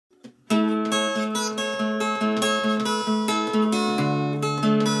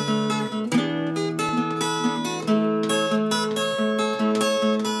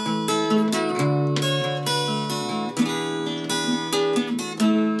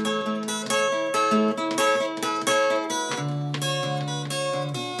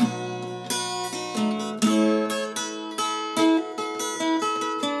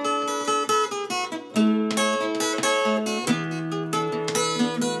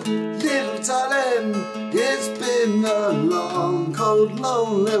in the long, cold,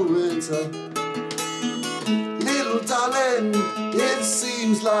 lonely winter. Little darling, it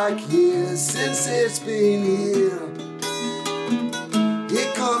seems like years since it's been here.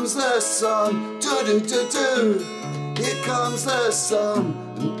 Here comes the sun, do-do-do-do. Here comes the sun,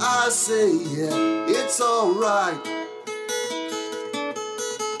 and I say, yeah, it's alright.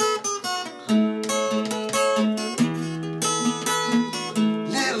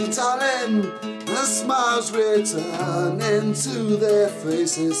 Little darling, the smiles returning to their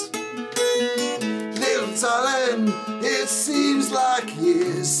faces. Little darling, it seems like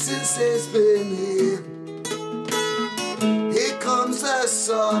years since it's been here. Here comes the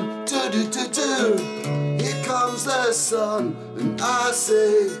sun, do-do-do-do. Here comes the sun, and I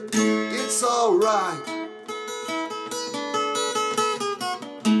say, it's alright.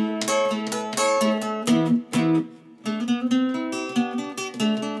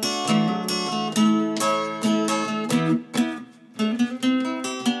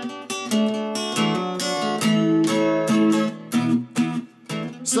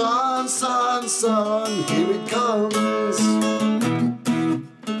 Sun, sun, sun, here it comes.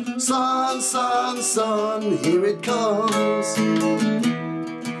 Sun, sun, sun, here it comes.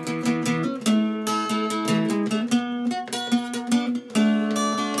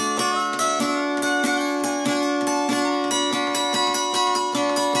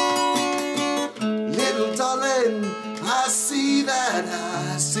 Little darling, I see that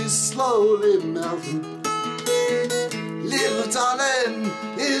ice is slowly melting. Little darling,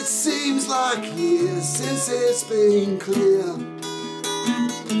 it seems like years since it's been clear.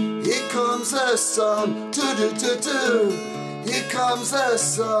 Here comes the sun, do-do-do-do. Here comes the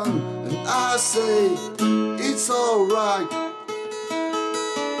sun, and I say, it's alright.